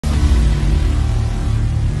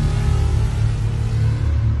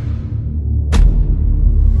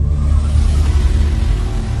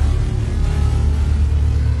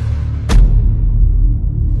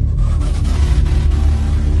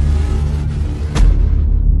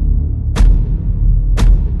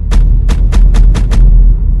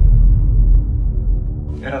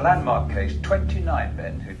case, 29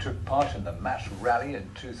 men who took part in the mass rally in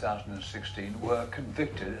 2016 were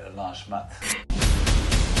convicted last month.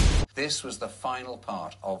 This was the final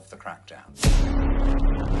part of the crackdown.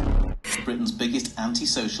 Britain's biggest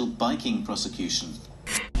antisocial biking prosecution.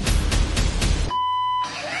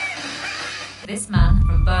 This man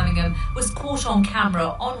from Birmingham was caught on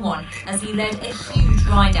camera on one as he led a huge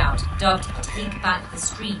ride-out dubbed Take Back the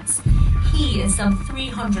Streets. He and some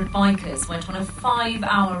 300 bikers went on a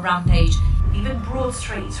 5-hour rampage. Even Broad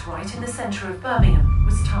Street, right in the centre of Birmingham,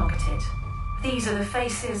 was targeted. These are the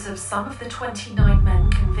faces of some of the 29 men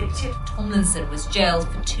convicted. Tomlinson was jailed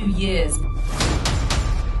for 2 years.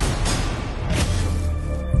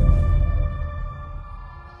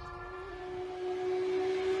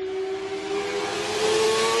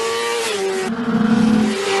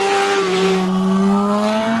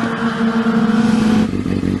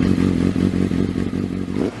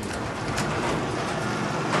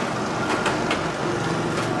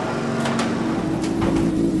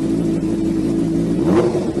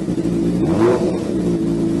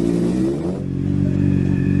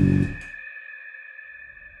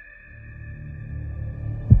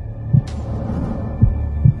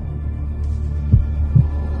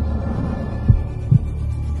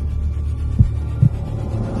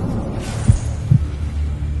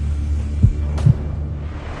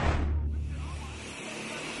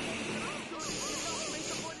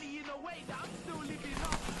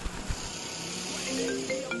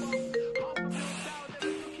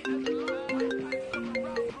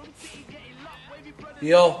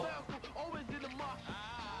 Yo,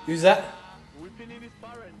 who's that?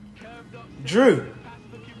 Drew.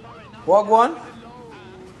 Wagwan.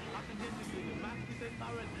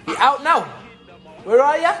 You out now? Where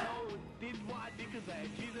are ya?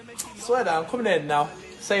 Swear down, I'm coming in now.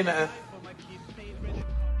 Say nothing.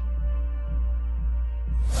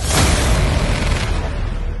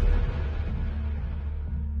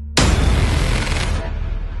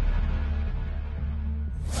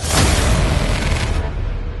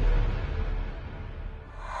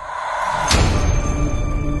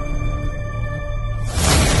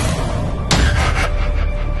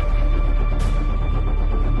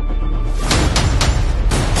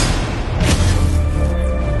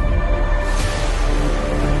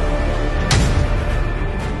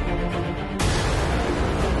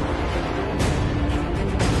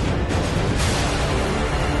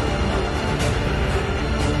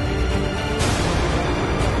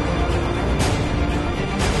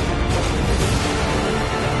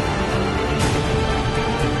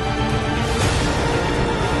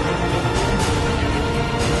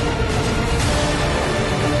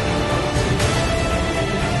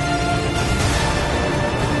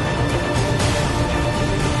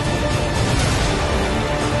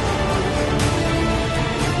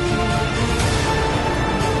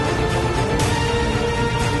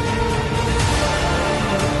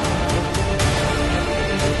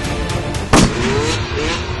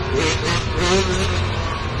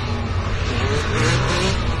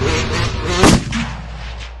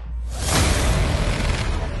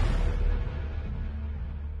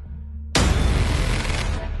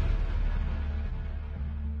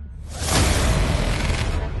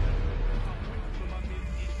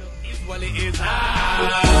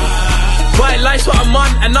 White lights what I'm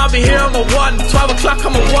on, and I'll be here on a 1. 12 o'clock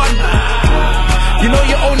I'm a 1. You know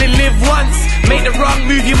you only live once. Make the wrong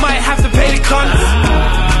move, you might have to pay the cons.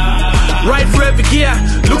 Ride forever gear.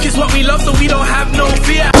 Look, it's what we love, so we don't have no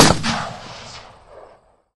fear.